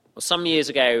Some years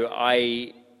ago,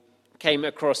 I came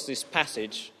across this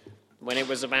passage when it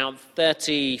was about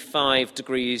 35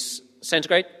 degrees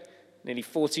centigrade, nearly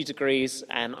 40 degrees,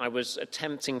 and I was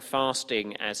attempting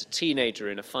fasting as a teenager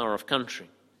in a far-off country.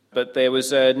 But there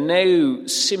was no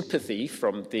sympathy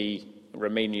from the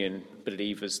Romanian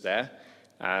believers there.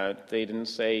 They didn't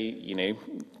say,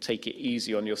 take it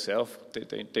easy on yourself,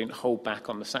 don't hold back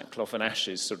on the sackcloth and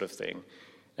ashes sort of thing.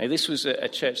 Now, this was a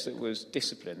church that was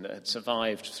disciplined, that had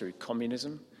survived through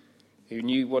communism, who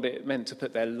knew what it meant to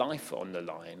put their life on the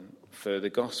line for the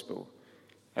gospel.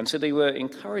 And so they were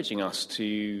encouraging us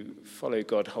to follow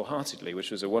God wholeheartedly,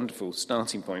 which was a wonderful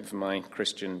starting point for my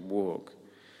Christian walk.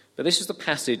 But this is the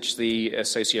passage the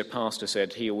associate pastor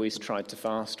said he always tried to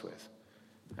fast with.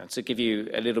 And to give you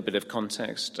a little bit of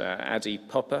context, Adi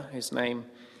Popper, his name,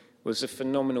 was a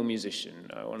phenomenal musician,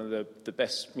 one of the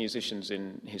best musicians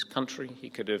in his country. He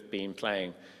could have been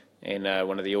playing in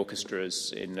one of the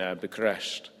orchestras in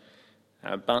Bucharest.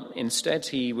 But instead,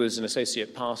 he was an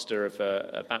associate pastor of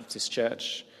a Baptist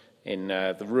church in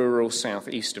the rural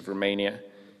southeast of Romania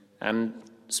and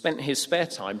spent his spare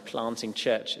time planting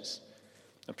churches.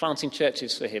 And planting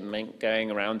churches for him meant going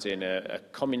around in a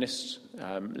communist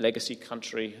legacy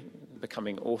country,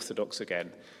 becoming orthodox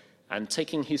again, and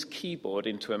taking his keyboard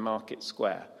into a market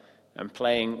square and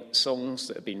playing songs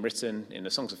that had been written in the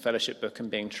Songs of Fellowship book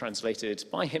and being translated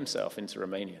by himself into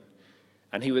Romanian.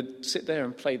 And he would sit there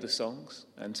and play the songs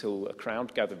until a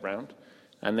crowd gathered round,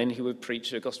 and then he would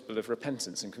preach a gospel of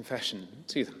repentance and confession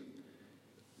to them.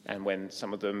 And when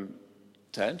some of them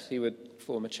turned, he would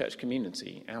form a church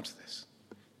community out of this.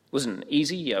 It wasn't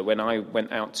easy. When I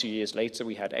went out 2 years later,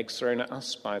 we had eggs thrown at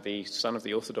us by the son of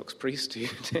the Orthodox priest who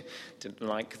didn't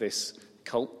like this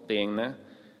cult being there.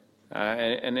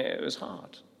 And it was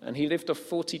hard. And he lived off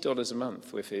 $40 a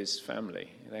month with his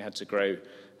family. They had to grow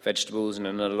vegetables and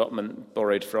an allotment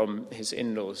borrowed from his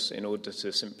in-laws in order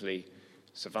to simply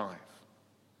survive.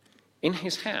 In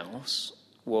his house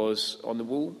was on the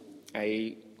wall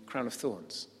a crown of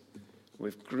thorns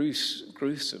with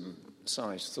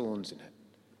gruesome-sized thorns in it.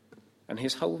 And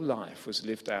his whole life was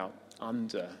lived out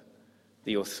under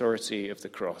the authority of the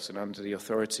cross and under the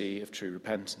authority of true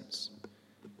repentance.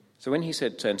 So when he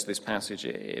said turn to this passage,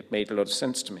 it made a lot of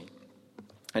sense to me.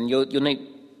 And you'll note,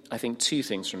 I think, two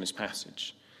things from this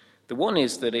passage. The one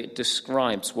is that it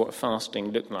describes what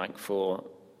fasting looked like for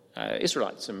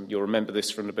Israelites, and you'll remember this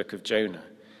from the book of Jonah.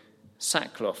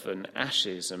 Sackcloth and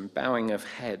ashes and bowing of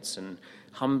heads and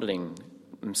humbling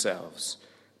themselves,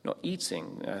 not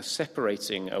eating,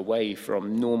 separating away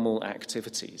from normal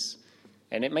activities.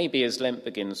 And it may be as Lent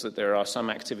begins that there are some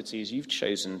activities you've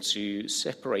chosen to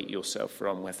separate yourself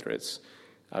from, whether it's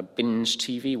binge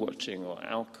TV watching or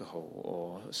alcohol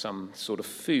or some sort of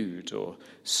food or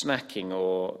snacking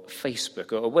or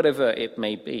Facebook or whatever it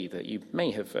may be that you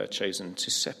may have chosen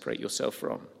to separate yourself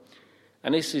from.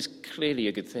 And this is clearly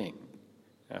a good thing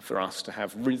for us to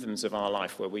have rhythms of our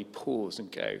life where we pause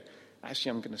and go,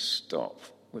 actually, I'm going to stop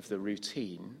with the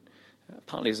routine,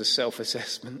 partly as a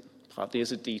self-assessment, partly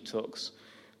as a detox,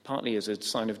 partly as a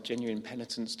sign of genuine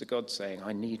penitence to God, saying,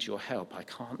 I need your help. I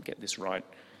can't get this right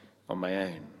on my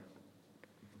own.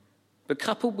 But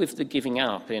coupled with the giving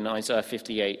up in Isaiah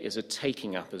 58 is a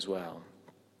taking up as well.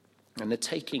 And the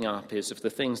taking up is of the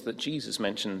things that Jesus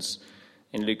mentions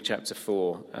in Luke chapter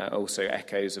 4, also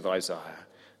echoes of Isaiah.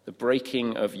 The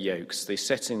breaking of yokes, the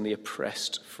setting the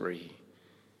oppressed free.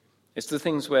 It's the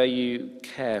things where you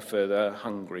care for the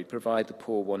hungry, provide the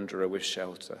poor wanderer with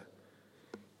shelter,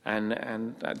 and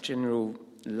that general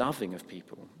loving of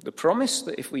people. The promise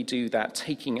that if we do that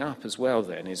taking up as well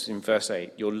then is in verse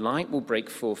 8, your light will break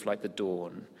forth like the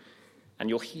dawn, and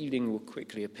your healing will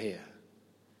quickly appear.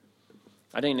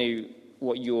 I don't know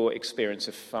what your experience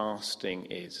of fasting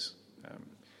is.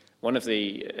 One of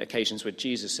the occasions where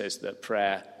Jesus says that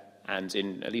prayer, and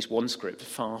in at least one script,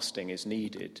 fasting is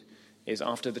needed, is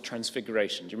after the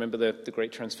Transfiguration. Do you remember the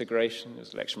Great Transfiguration? It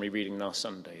was lectionary reading last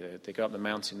Sunday. They go up the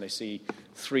mountain, they see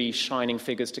three shining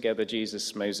figures together,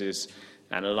 Jesus, Moses,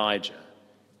 and Elijah.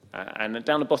 And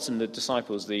down the bottom, the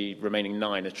disciples, the remaining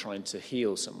 9, are trying to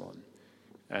heal someone.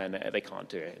 And they can't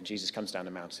do it. And Jesus comes down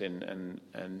the mountain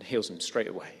and heals them straight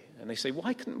away. And they say,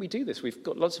 why couldn't we do this? We've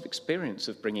got lots of experience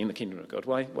of bringing the kingdom of God.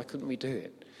 Why couldn't we do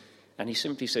it? And he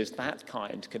simply says that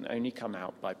kind can only come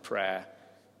out by prayer,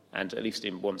 and at least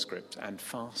in one script, and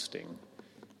fasting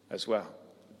as well.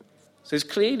 So there's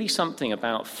clearly something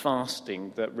about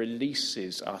fasting that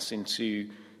releases us into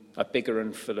a bigger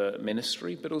and fuller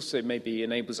ministry, but also maybe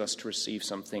enables us to receive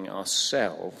something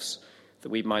ourselves that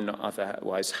we might not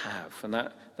otherwise have.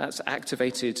 And that's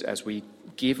activated as we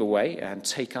give away and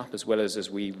take up, as well as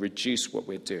we reduce what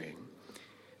we're doing.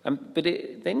 But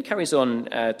it then carries on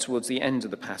towards the end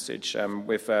of the passage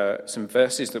with some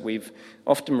verses that we've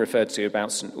often referred to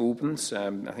about St. Albans. I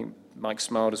think Mike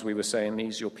smiled as we were saying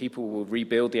these. Your people will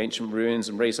rebuild the ancient ruins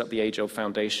and raise up the age-old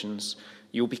foundations.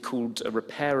 You'll be called a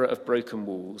repairer of broken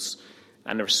walls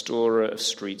and a restorer of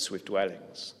streets with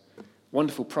dwellings.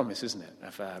 Wonderful promise, isn't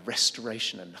it, of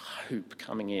restoration and hope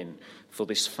coming in for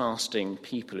this fasting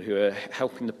people who are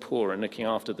helping the poor and looking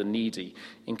after the needy,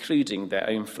 including their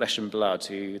own flesh and blood,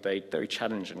 who they very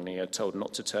challengingly are told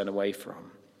not to turn away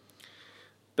from.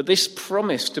 But this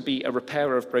promise to be a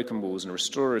repairer of broken walls and a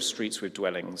restorer of streets with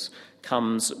dwellings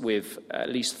comes with at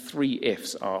least 3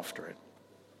 ifs after it.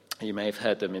 You may have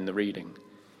heard them in the reading.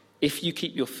 If you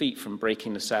keep your feet from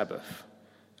breaking the Sabbath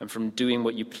and from doing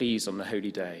what you please on the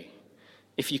holy day,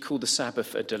 if you call the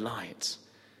Sabbath a delight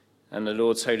and the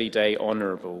Lord's holy day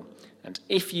honourable, and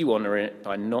if you honour it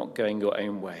by not going your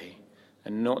own way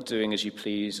and not doing as you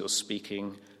please or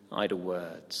speaking idle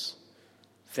words,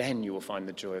 then you will find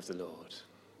the joy of the Lord.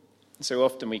 So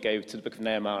often we go to the book of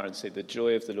Nehemiah and say, the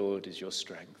joy of the Lord is your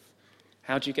strength.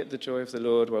 How do you get the joy of the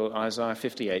Lord? Well, Isaiah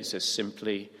 58 says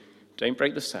simply, don't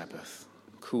break the Sabbath,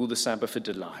 call the Sabbath a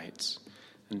delight,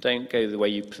 and don't go the way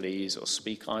you please or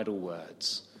speak idle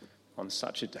words on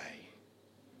such a day.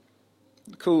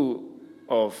 The call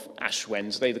of Ash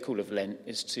Wednesday, the call of Lent,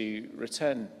 is to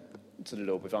return to the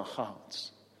Lord with our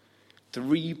hearts, to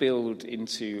rebuild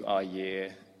into our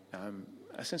year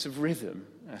a sense of rhythm,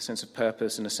 a sense of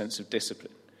purpose, and a sense of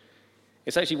discipline.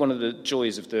 It's actually one of the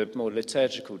joys of the more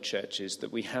liturgical churches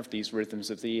that we have these rhythms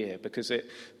of the year, because it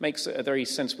makes a very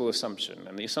sensible assumption.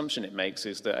 And the assumption it makes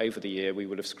is that over the year we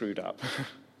will have screwed up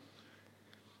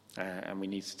and we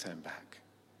need to turn back.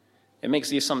 It makes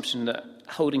the assumption that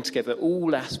holding together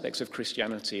all aspects of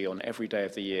Christianity on every day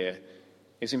of the year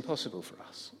is impossible for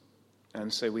us.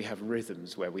 And so we have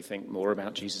rhythms where we think more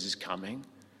about Jesus' coming,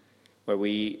 where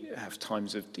we have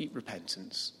times of deep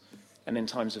repentance, and then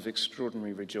times of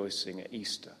extraordinary rejoicing at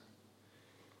Easter.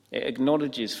 It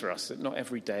acknowledges for us that not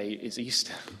every day is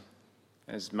Easter,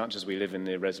 as much as we live in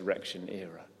the resurrection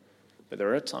era. But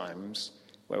there are times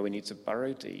where we need to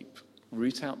burrow deep,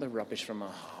 root out the rubbish from our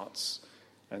hearts,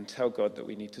 and tell God that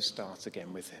we need to start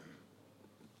again with him.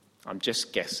 I'm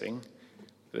just guessing,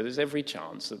 but there's every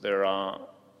chance that there are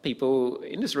people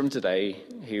in this room today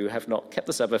who have not kept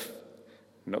the Sabbath,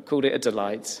 not called it a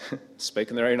delight,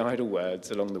 spoken their own idle words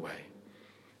along the way.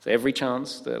 So every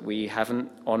chance that we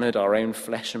haven't honoured our own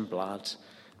flesh and blood,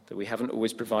 that we haven't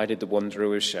always provided the wanderer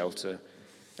with shelter,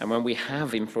 and when we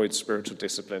have employed spiritual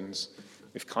disciplines,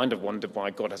 we've kind of wondered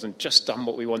why God hasn't just done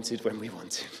what we wanted when we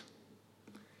wanted.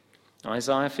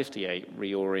 Isaiah 58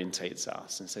 reorientates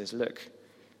us and says, look,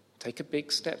 take a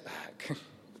big step back.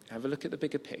 Have a look at the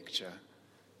bigger picture.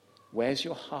 Where's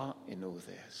your heart in all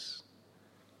this?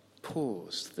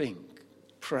 Pause, think,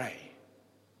 pray.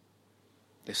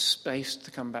 There's space to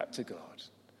come back to God,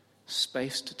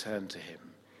 space to turn to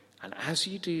him. And as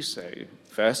you do so,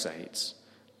 verse 8,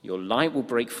 your light will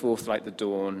break forth like the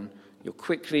dawn,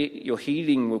 your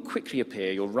healing will quickly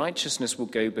appear, your righteousness will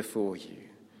go before you.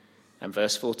 And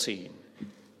verse 14,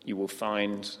 you will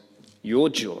find your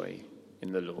joy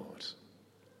in the Lord.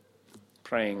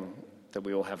 Praying that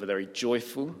we all have a very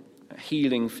joyful,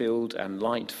 healing-filled and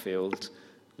light-filled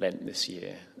Lent this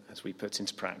year as we put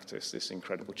into practice this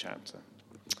incredible chapter.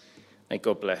 May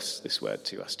God bless this word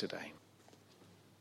to us today.